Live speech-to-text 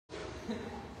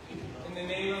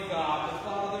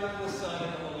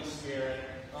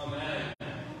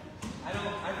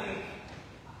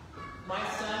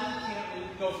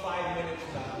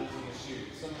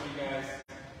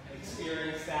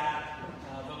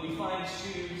find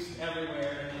shoes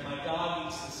everywhere, and then my dog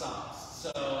eats the socks.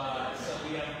 So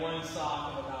we have one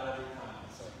sock of about every kind.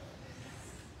 So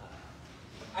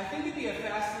I think it'd be a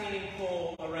fascinating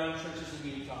poll around churches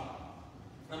in Utah.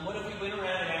 What if we went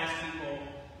around and asked people,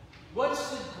 what's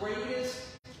the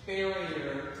greatest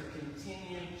barrier to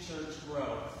continued church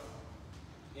growth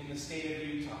in the state of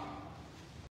Utah?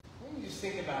 Let me just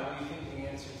think about what you think the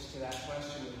answers to that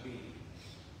question would be.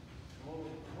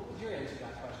 What would your answer to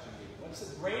that question be? What's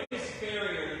the greatest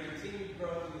barrier to continued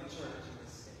growth in the church in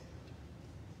this state?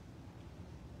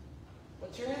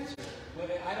 What's your answer?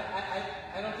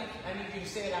 I don't think I need you to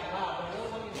say it out loud, but I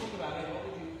really want you to think about it.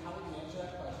 How would you answer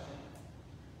that question?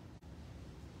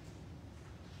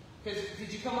 Because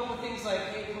did you come up with things like,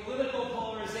 hey, political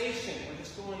polarization, we're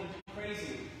just going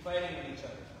crazy, fighting with each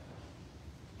other?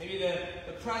 Maybe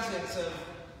the presence of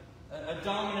a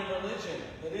dominant religion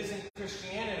that isn't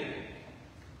Christianity.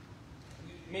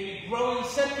 Maybe growing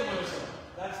secularism.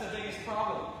 That's the biggest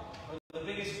problem, or the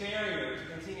biggest barrier to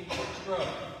continued church growth.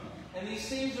 And these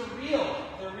things are real.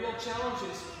 They're real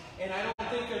challenges, and I don't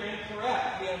think they're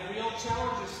incorrect. We have real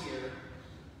challenges here.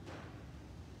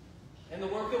 And the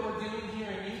work that we're doing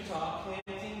here in Utah,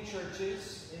 planting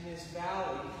churches in this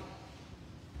valley,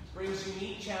 brings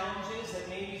unique challenges that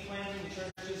maybe planting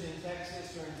churches in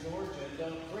Texas or in Georgia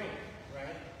don't bring,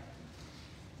 right?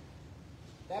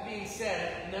 That being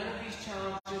said, none of these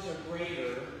challenges are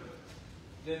greater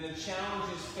than the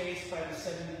challenges faced by the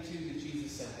 72 that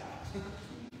Jesus sent out.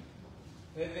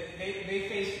 They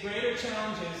faced greater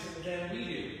challenges than we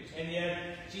do, and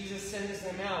yet Jesus sends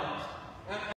them out.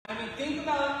 I mean, think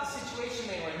about the situation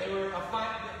they were in.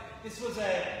 This was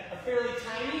a fairly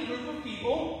tiny group of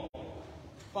people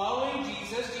following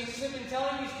Jesus. Jesus had been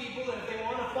telling these people that if they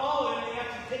want to follow him, they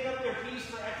have to take up their piece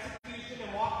for execution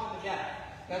and walk to the death.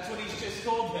 That's what he's just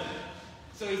told them.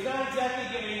 So he's not exactly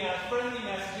giving friendly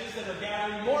messages that are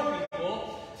gathering more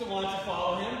people to want to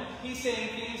follow him. He's saying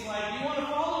things like, you want to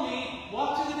follow me,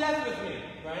 walk to the death with me,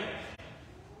 right?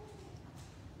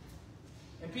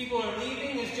 And people are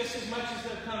leaving as just as much as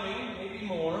they're coming, maybe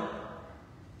more.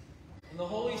 And the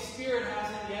Holy Spirit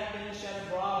hasn't yet been shed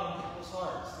abroad in people's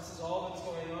hearts. This is all that's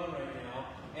going on right now.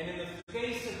 And in the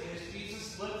face of this,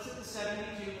 Jesus looks at the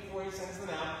 72 before he sends them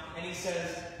out, and he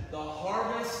says, the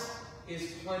harvest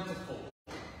is plentiful.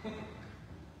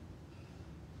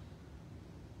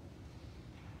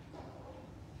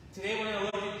 Today we're going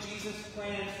to look at Jesus'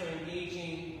 plans for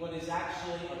engaging what is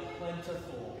actually a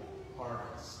plentiful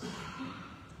harvest.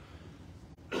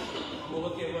 We'll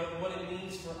look at what it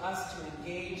means for us to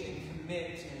engage and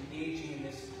commit to engaging in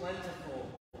this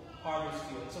plentiful harvest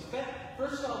field. So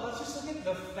first of all, let's just look at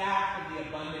the fact of the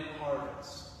abundant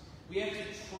harvest. We have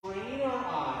to train our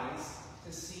eyes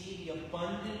to see the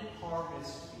abundant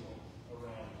harvest field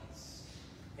around us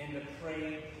and to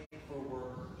pray for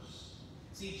workers.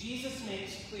 See, Jesus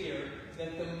makes clear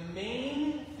that the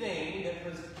main thing that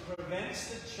prevents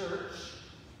the church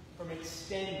from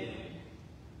extending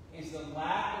is the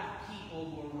lack of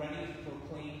people who are ready to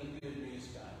proclaim the good news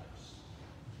to others.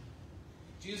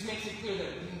 Jesus makes it clear that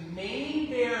the main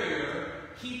barrier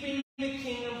keeping the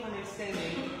kingdom from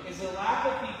extending is the lack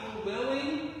of people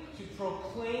willing to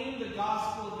proclaim the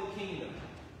gospel of the kingdom.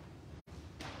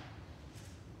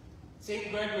 St.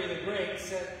 Gregory the Great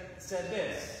said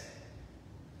this,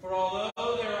 for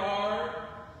although there are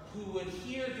who would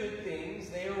hear good things,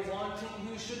 they are wanting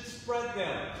who should spread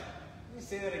them. Let me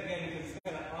say that again because it's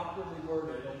kind of awkwardly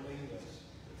worded in English.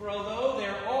 For although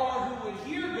there are who would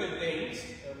hear good things,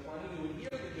 there are plenty who would hear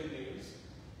the good news,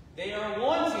 they are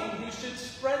wanting who should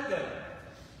spread them.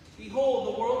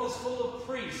 Behold, the world is full of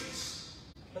priests,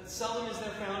 but seldom is there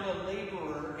found a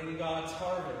laborer in God's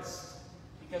harvest,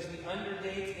 because we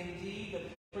undertake indeed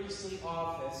the priestly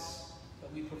office,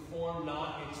 but we perform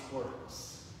not its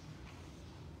works.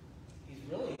 He's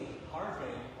really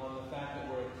harping on the fact that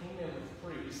we're a kingdom of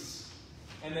priests,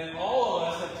 and that all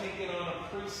of us have taken on a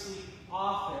priestly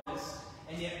office,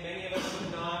 and yet many of us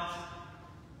have not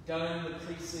done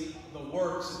the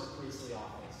works of the priestly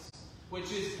office,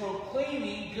 which is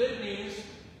proclaiming good news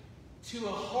to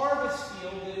a harvest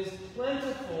field that is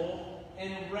plentiful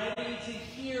and ready to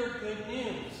hear good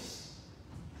news.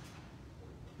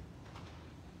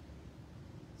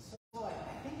 So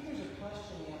I think there's a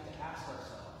question we have to ask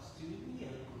ourselves. Do we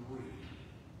agree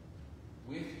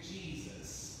with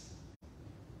Jesus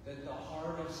that the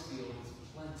harvest field is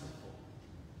plentiful?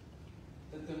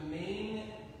 That the main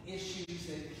issues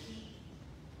that keep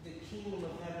the kingdom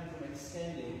of heaven from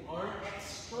extending aren't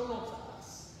external to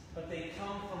us, but they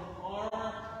come from our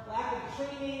lack of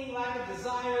training, lack of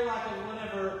desire, lack of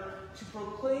whatever, to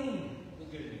proclaim the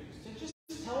good news, to just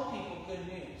tell people good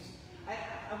news.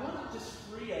 I want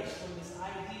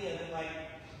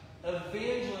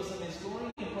evangelism is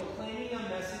going and proclaiming a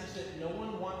message that no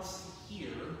one wants to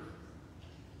hear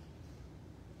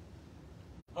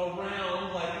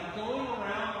around, like going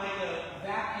around like a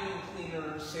vacuum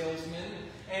cleaner salesman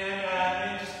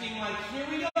and just being like, here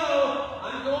we go,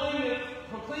 I'm going to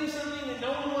proclaim something that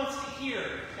no one wants to hear.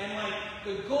 And like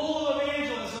the goal of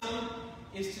evangelism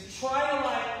is to try to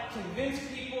like convince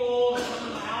people to come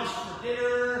to the house for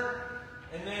dinner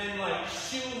and then like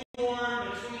shoehorn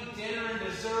between dinner and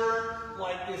dessert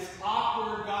like this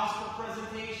awkward gospel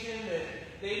presentation that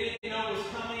they didn't know was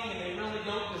coming and they really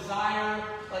don't desire.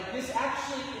 Like this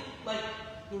actually, like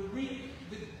the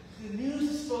news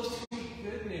is supposed to be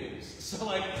good news. So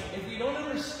like if we don't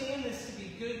understand this to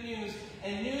be good news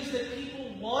and news that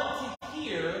people want to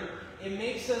hear, it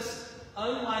makes us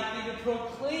unlikely to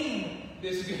proclaim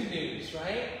this good news,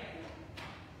 right?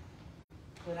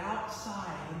 But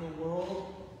outside in the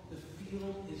world, the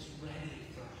field is ready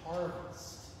for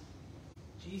harvest.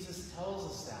 Jesus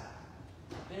tells us that.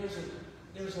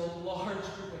 There's a large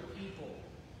group of people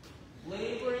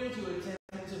laboring to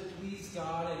attempt to please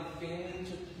God and failing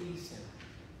to please Him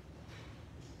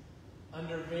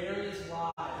under various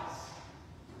lies.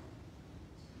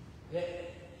 The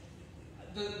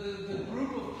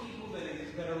group of people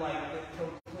that are like that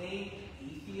proclaim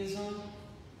atheism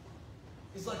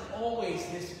is like always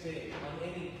this big on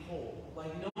any poll.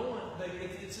 Like no one, like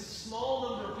it's a small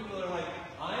number of people that are like,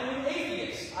 I'm an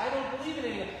atheist. I don't believe in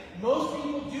anything. Most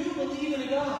people do believe in a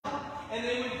God, and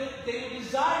they would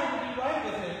desire to be right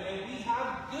with Him, and we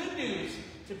have good news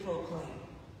to proclaim.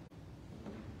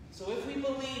 So if we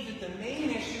believe that the main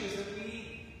issue is that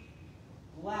we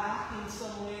lack in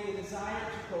some way the desire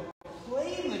to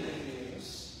proclaim the good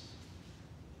news,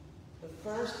 the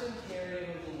first imperative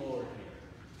of the Lord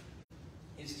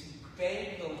here is to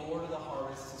beg the Lord of the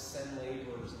harvest to send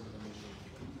laborers into the mission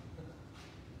field.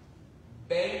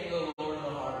 Beg the Lord of the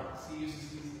harvest. He uses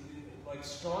like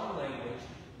strong language.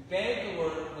 Beg the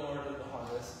Lord of the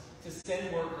harvest to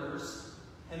send workers.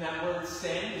 And that word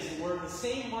 "send" is the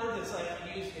same word that's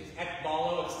like used. It's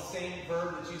ekbalo. It's the same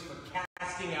verb that's used for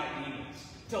casting out demons.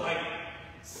 To like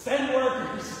send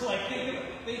workers. Like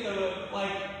think of it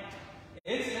like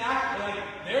it's an act. Like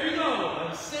there you go.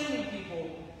 I'm sending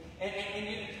people. And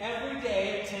every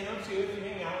day at 10:02, if you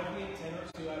hang out with me at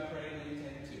 10:02, I pray Luke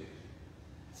 10:2.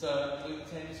 So Luke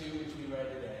 10:2, which we read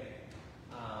today.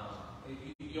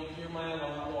 You'll hear my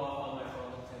alarm go off on my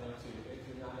phone at 10:02 if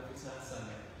it's not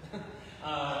Sunday.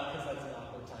 Because that's an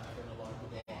awkward time for an alarm to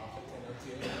go off at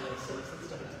 10:02.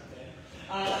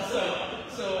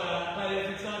 But if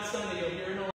it's not Sunday, you'll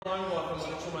hear an alarm go off, and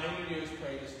what it's reminding you to do is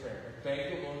pray this prayer. Beg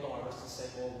the Lord of the harvest to send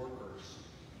more workers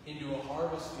into a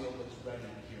harvest field that's ready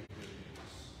to hear good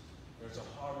news. There's a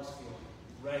harvest field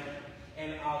ready.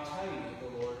 And I'll tell you,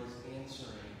 the Lord is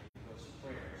answering those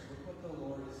prayers. Look what the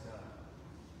Lord has done.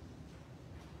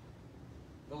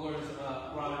 The Lord has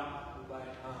brought by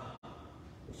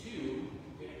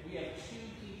we have two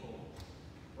people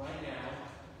right now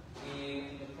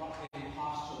in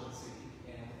postulancy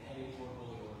and heading toward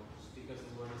holy orders because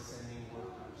the Lord is sending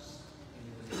workers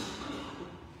into the mission.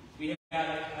 We had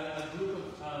a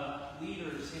group of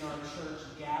leaders in our church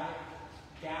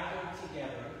gathered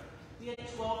together. We had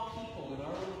 12 people in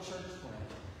our little church plan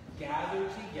gathered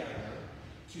together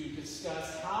to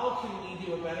discuss how can we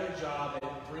do a better job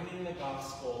at bringing the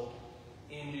gospel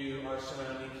into our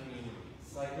surrounding communities.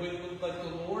 Like the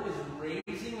Lord is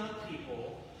raising up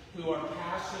people who are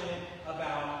passionate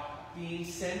about being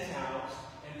sent out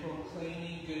and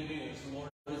proclaiming good news. The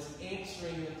Lord is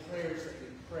answering the prayers that we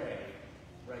pray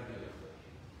regularly.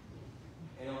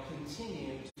 And He'll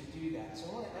continue to do that. So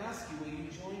I want to ask you, will you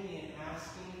join me in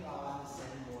asking God to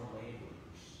send more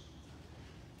laborers?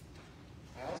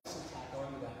 I also tack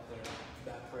on to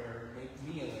that prayer, make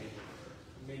me a laborer.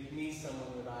 Make me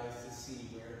someone with eyes to see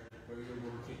where you're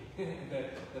working,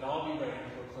 that I'll be ready to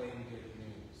proclaim good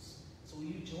news. So will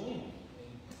you join me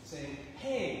in saying,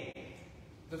 hey,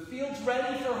 the field's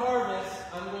ready for harvest.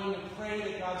 I'm going to pray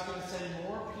that God's going to send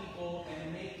more people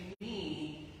and make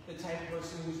me the type of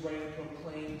person who's ready to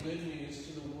proclaim good news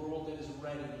to the world that is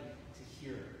ready to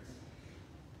hear it.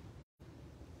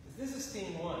 This is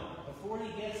thing one. Before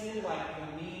he gets into like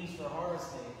the means for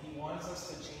harvesting, he wants us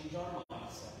to change our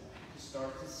mindset to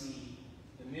start to see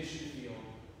the mission field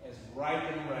as ripe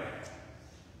and ready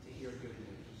to hear good news.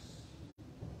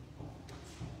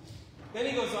 Then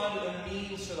he goes on to the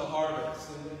means for the harvest.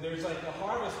 And there's like a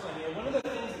harvest plan here. One of the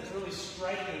things that's really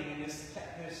striking in this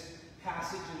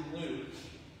passage in Luke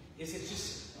is it's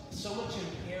just so much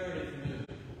imperative mood.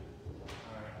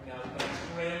 Alright, now that's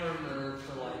grammar nerd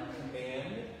for like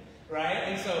command, right?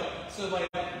 And so like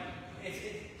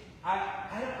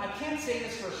I can't say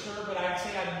this for sure, but I'd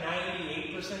say I'm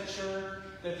 98% sure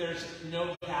that there's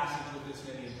no passage with this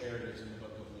many imperatives in the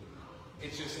book of Luke.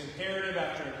 It's just imperative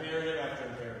after imperative after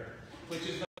imperative,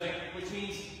 which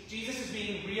means Jesus is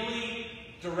being really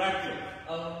directive.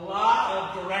 A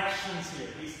lot of directions here.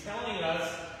 He's telling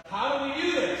us, how do we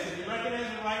do this? If you recognize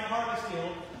the right harvest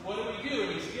field, what do we do?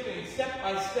 And he's giving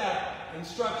step-by-step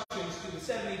instructions to the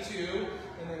 72,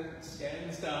 and then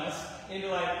extends to us into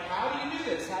how do you do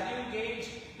this? How do you engage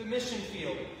the mission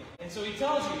field? And so he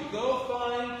tells you, go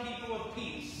find people of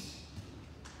peace.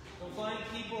 Go find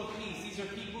people of peace. These are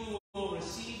people who will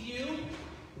receive you,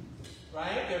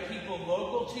 right? They're people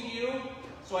local to you.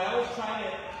 So I always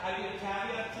I give a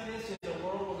caveat to this. In a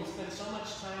world where we spend so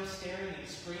much time staring at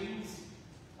screens,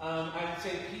 I would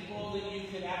say people that you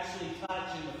could actually touch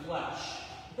in the flesh.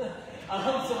 So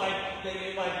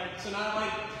not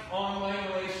like online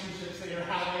relationships that you're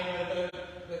having.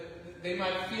 They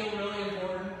might feel really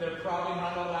important. They're probably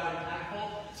not all that impactful.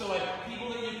 So people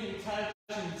that you can touch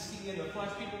and see in the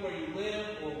flesh, people where you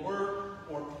live or work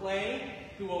or play,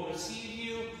 who will receive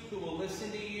you, who will listen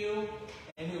to you,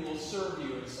 and who will serve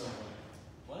you in some way.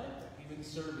 What? Even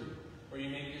serve you. Or you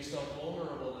make yourself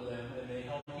vulnerable to them and they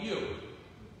help you.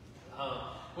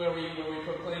 Where we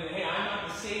proclaim that, hey, I'm not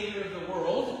the Savior of the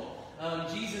world.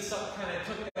 Jesus kind of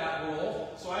took that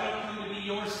role. So I don't come to be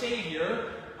your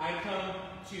Savior. I come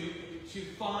to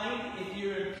find if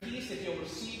you're in peace, if you'll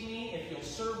receive me, if you'll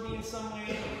serve me in some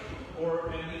way,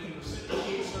 and we can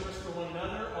reciprocate service for one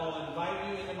another. I'll invite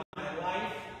you into my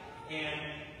life, and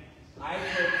I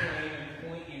proclaim and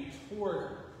point you toward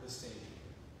the Savior.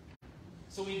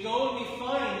 So we go and we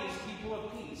find these people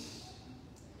of peace.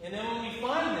 And then when we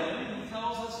find them, he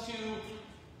tells us to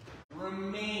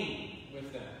remain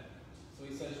with them. So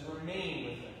he says, remain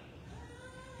with them.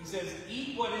 He says,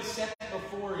 eat what is set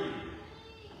before you.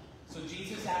 So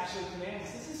Jesus actually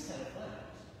commands us. This is kind of fun.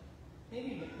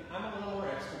 Maybe I'm a little more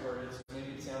extroverted, so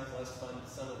maybe it sounds less fun to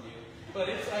some of you. But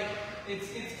it's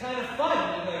kind of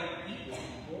fun to eat with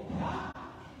people. Yeah.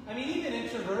 I mean, even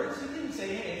introverts, you can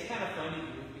say, hey, it's kind of fun to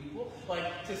eat with people.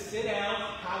 To sit down,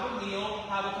 have a meal,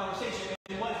 have a conversation.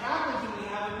 And what happens when we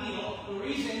have a meal, the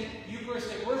reason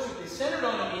Eucharistic worship is centered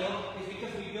on a meal is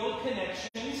because we build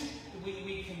connections,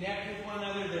 we connect with one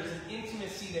another, there's an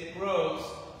intimacy that grows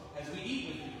as we eat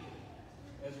with people.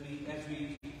 As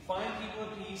we find people of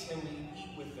peace and we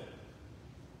eat with them.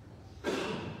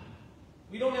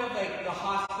 We don't have the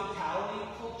hospitality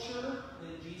culture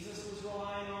that Jesus was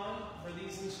relying on for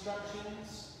these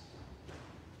instructions.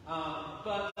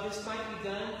 But this might be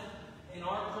done in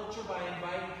our culture by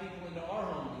inviting people into our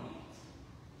home to eat.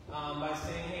 By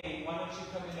saying, hey, why don't you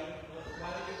come in?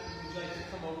 Would you like to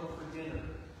come over for dinner?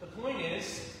 The point is,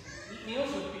 eat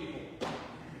meals with people.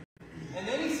 And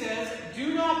then he says,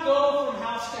 do not go from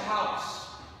house to house.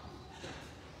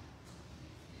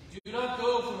 Do not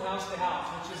go from house to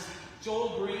house, which is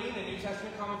Joel Green, a New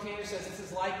Testament commentator, says this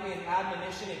is likely an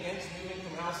admonition against moving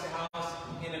from house to house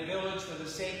in a village for the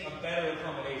sake of better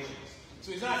accommodations.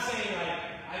 So he's not saying,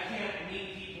 I can't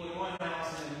meet people in one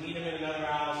house and then meet them in another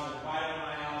house or invite them to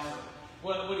my house.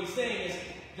 What he's saying is,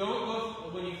 don't go,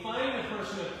 when you find a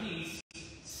person of peace,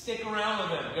 stick around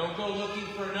with them. Don't go looking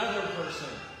for another person.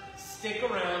 Stick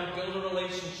around, build a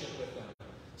relationship with them.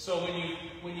 So when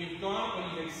you've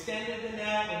extended the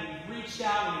net, when you've reached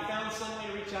out, when you found some way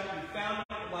to reach out, you found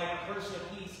a person of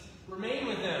peace, remain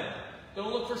with them.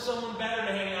 Don't look for someone better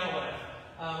to hang out with.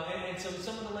 And so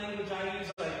some of the language I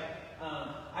use,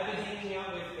 I've been hanging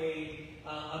out with a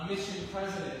mission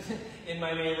president in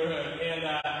my neighborhood, and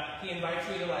he invites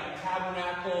me to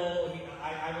tabernacle.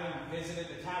 I went and visited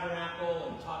the tabernacle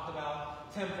and talked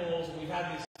about temples, and we've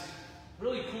had these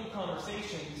really cool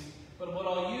conversations. But what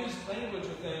I'll use language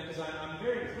with them, because I'm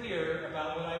very clear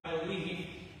about what I believe,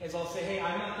 is I'll say, hey,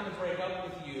 I'm not going to break up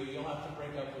with you. You'll have to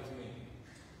break up with me.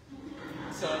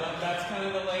 So that's kind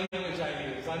of the language I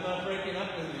use. I'm not breaking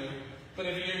up with you. But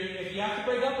if you have to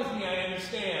break up with me, I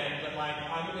understand.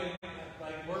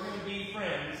 But we're going to be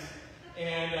friends,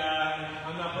 and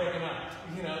I'm not breaking up.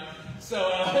 So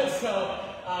that's some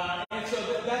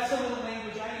of the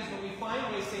language I use. But we find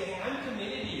ways to say, hey, I'm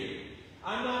committed to you.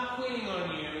 I'm not quitting on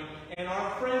you. And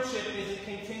our friendship isn't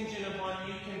contingent upon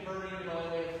you converting to my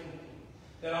way of thinking.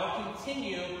 That I'll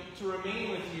continue to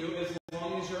remain with you as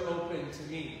long as you're open to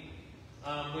me.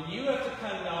 When you have to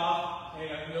cut it off, hey,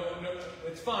 no,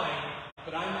 it's fine,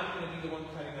 but I'm not going to be the one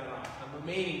cutting that off. I'm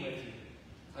remaining with you.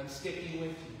 I'm sticking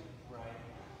with you, right?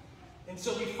 And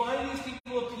so we find these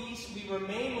people of peace, we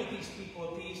remain with these people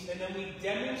of peace, and then we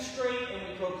demonstrate and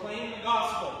we proclaim the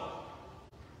gospel.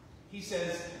 He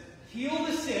says, heal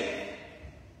the sick.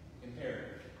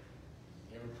 Imperative.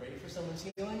 You ever prayed for someone's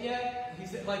healing yet?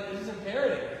 this is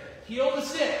imperative. Heal the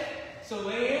sick. So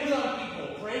lay hands on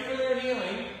people, pray for their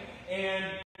healing, and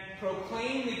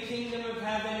proclaim the kingdom of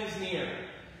heaven is near.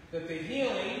 That the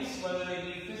healings, whether they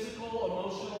be physical,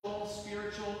 emotional,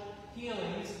 spiritual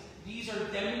healings, these are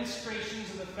demonstrations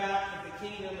of the fact that the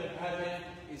kingdom of heaven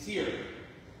is here.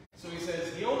 So he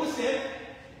says, heal the sick,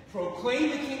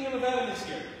 proclaim the kingdom of heaven is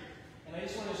here. And I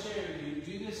just want to share with you,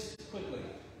 do this quickly.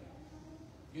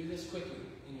 Do this quickly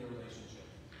in your relationship.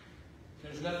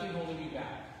 There's nothing holding you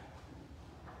back.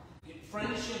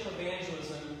 Friendship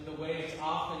evangelism, the way it's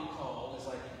often called, is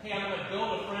like, hey, I'm going to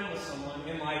build a friend with someone,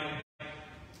 and like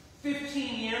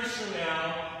 15 years from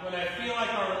now, when I feel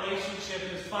like our relationship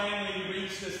has finally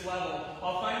reached this level,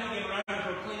 I'll finally get around to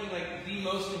proclaiming like the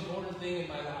most important thing in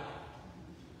my life.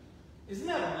 Isn't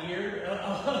that weird?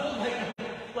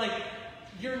 like,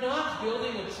 you're not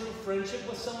building a true friendship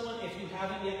with someone if you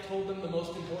haven't yet told them the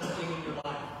most important thing in your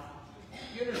life.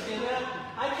 You understand that?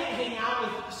 I can't hang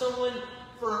out with someone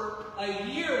for a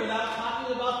year without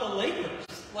talking about the Lakers.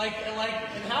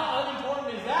 And how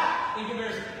unimportant is that in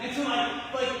comparison? And so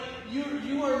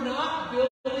you are not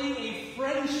building a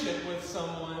friendship with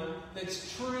someone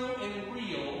that's true and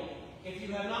real if you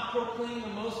have not proclaimed the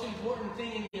most important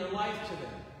thing in your life to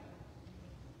them.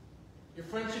 Your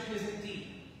friendship isn't deep.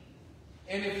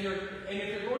 And if you're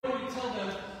going to tell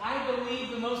them, I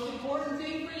believe the most important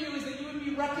thing for you is that you would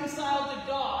be reconciled to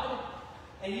God,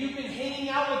 and you've been hanging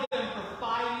out with them for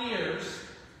 5 years,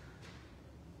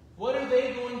 what are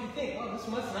they going to think? Oh, this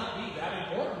must not be that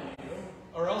important to you,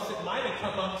 or else it might have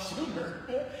come up sooner,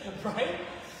 right?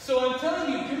 So I'm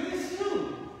telling you, do this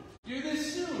soon. Do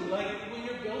this soon. Like, when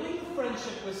you're building a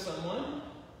friendship with someone,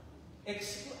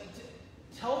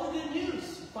 tell the good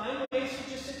news. Find ways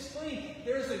to just explain.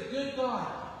 There's a good God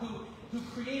who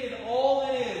created all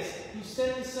that is, who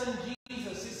sent His Son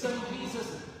Jesus. His Son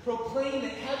Jesus proclaimed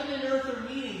that heaven and earth are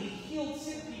meeting. He healed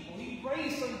sick people. He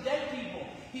raised some dead people.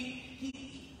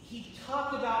 He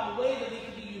talked about a way that we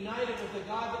could be united with the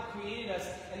God that created us.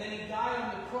 And then He died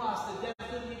on the cross, the death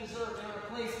that we deserved in our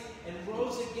place, and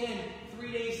rose again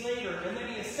 3 days later. And then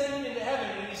He ascended into heaven,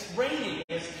 and He's reigning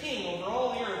as King over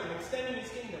all the earth and extending His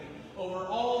kingdom over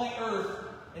all the earth.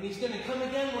 And He's going to come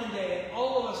again one day, and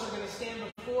all of us are going to stand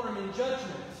before Him in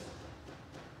judgment.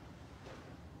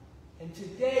 And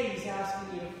today He's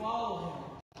asking you to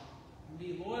follow Him and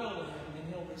be loyal to Him,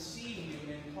 and He'll receive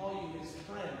you and call you His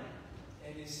friend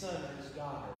and His son or His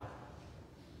daughter.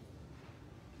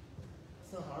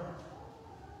 It's not hard.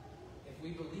 If we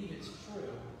believe it's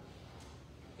true,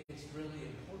 it's really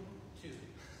important too.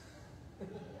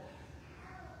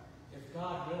 If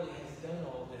God really has done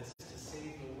all this to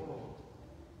save the world,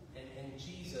 and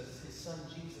Jesus, His Son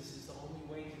Jesus, is the only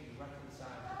way to be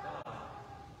reconciled to God,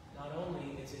 not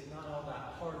only is it not all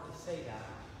that hard to say that,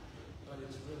 but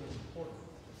it's really important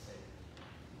to say it.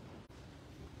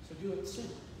 So do it soon.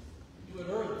 Do it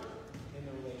early in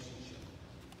the relationship.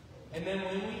 And then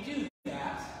when we do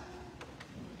that,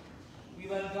 we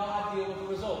let God deal with the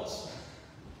results.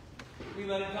 We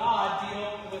let God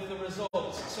deal with the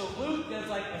results. So Luke does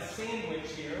like a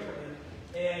sandwich here,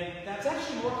 and that's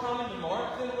actually more common to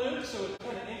Mark than Luke, so it's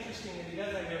kind of interesting that he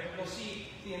does that here. But you'll see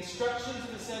the instructions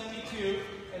of the 72,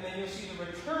 and then you'll see the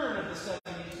return of the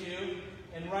 72,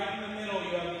 and right in the middle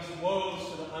you have these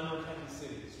woes to the unrepentant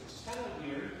cities, which is kind of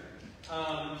weird.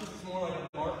 This is more like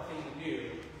a Mark thing to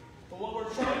do. But what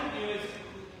we're trying to do is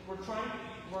we're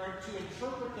to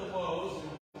interpret the woes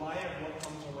in light of what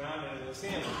comes around it in the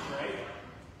sandwich, right?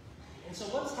 And so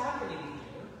what's happening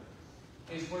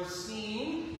here is we're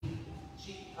seeing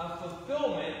a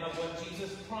fulfillment of what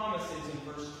Jesus promises in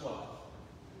verse 12.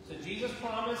 So Jesus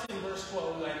promised in verse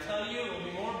 12, I tell you, it will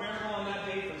be more bearable on that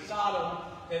day for Sodom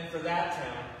than for that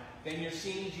town. Then you're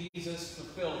seeing Jesus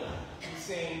fulfill that. He's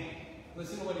saying,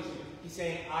 listen to what he's doing. He's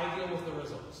saying, I deal with the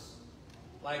results.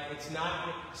 Like, it's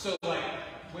not, so like,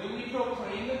 when we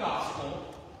proclaim the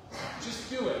gospel, just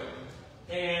do it.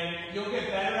 And you'll get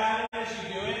better at it as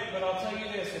you do it, but I'll tell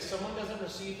you this, if someone doesn't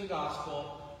receive the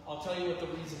gospel, I'll tell you what the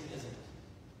reason isn't.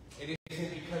 It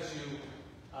isn't because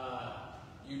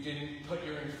you didn't put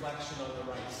your inflection on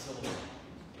the right syllable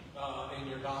in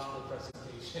your gospel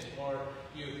presentation, or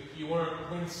you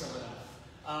weren't winsome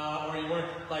enough. Or you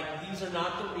weren't, like, these are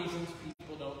not the reasons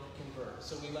people don't convert.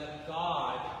 So we let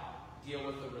God deal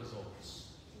with the results.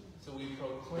 So we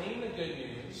proclaim the good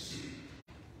news,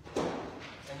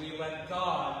 and we let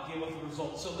God deal with the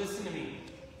results. So listen to me.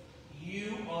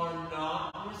 You are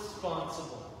not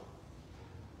responsible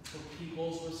for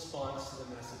people's response to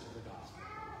the message of the gospel.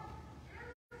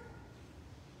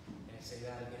 Can I say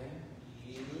that again?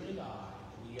 You and I,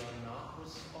 we are not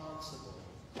responsible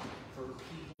for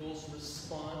people's response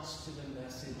response to the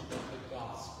message of the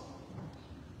gospel.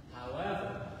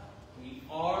 However, we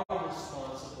are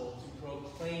responsible to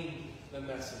proclaim the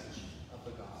message of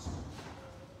the gospel.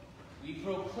 We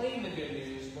proclaim the good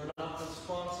news. We're not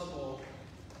responsible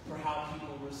for how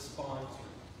people respond to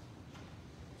it.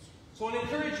 So I want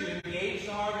to encourage you to engage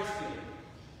the harvest field.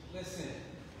 Listen,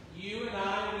 you and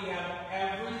I, we have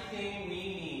everything we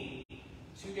need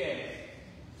today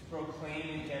to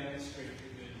proclaim and demonstrate the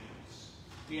good news.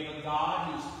 We have a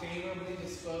God who's favorably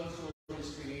disposed toward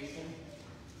his creation.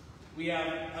 We have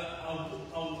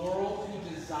a world who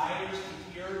desires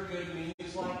to hear good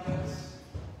news like this.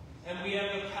 And we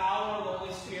have the power of the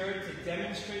Holy Spirit to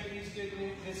demonstrate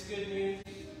this good news.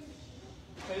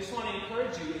 So I just want to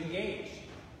encourage you to engage.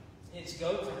 It's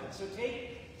go time. So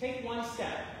take one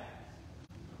step.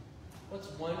 What's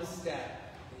one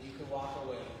step that you can walk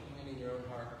away, even in your own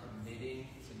heart, committing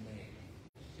to make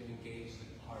to engage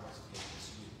the harvest field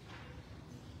this week?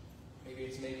 Maybe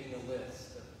it's making a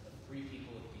list of 3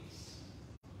 people of peace.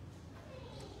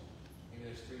 Maybe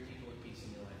there's 3 people of peace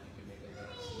in your life. You can make a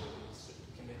list.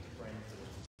 Commit to praying for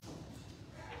them.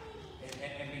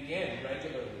 And begin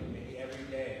regularly, maybe every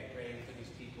day, praying for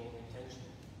these people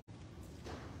intentionally.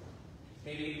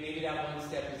 Maybe that one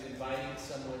step is inviting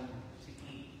someone to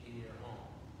eat in your home,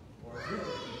 or a group of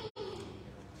people to eat in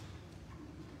your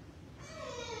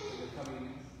home in the coming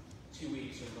 2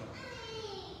 weeks or month.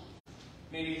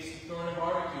 Maybe it's throwing a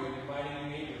barbecue and inviting your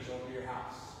neighbors over to your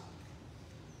house.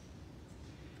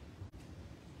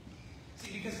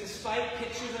 See, because despite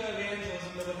pictures of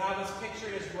evangelism that would have us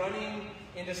pictured as running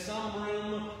into some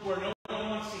room where no one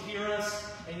wants to hear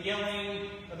us and yelling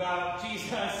about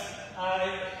Jesus,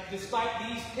 despite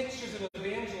these pictures of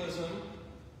evangelism,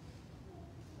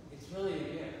 it's really a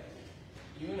gift.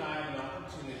 You and I have an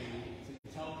opportunity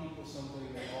to tell people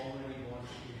something they already want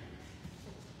to hear.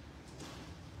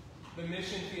 The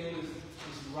mission field is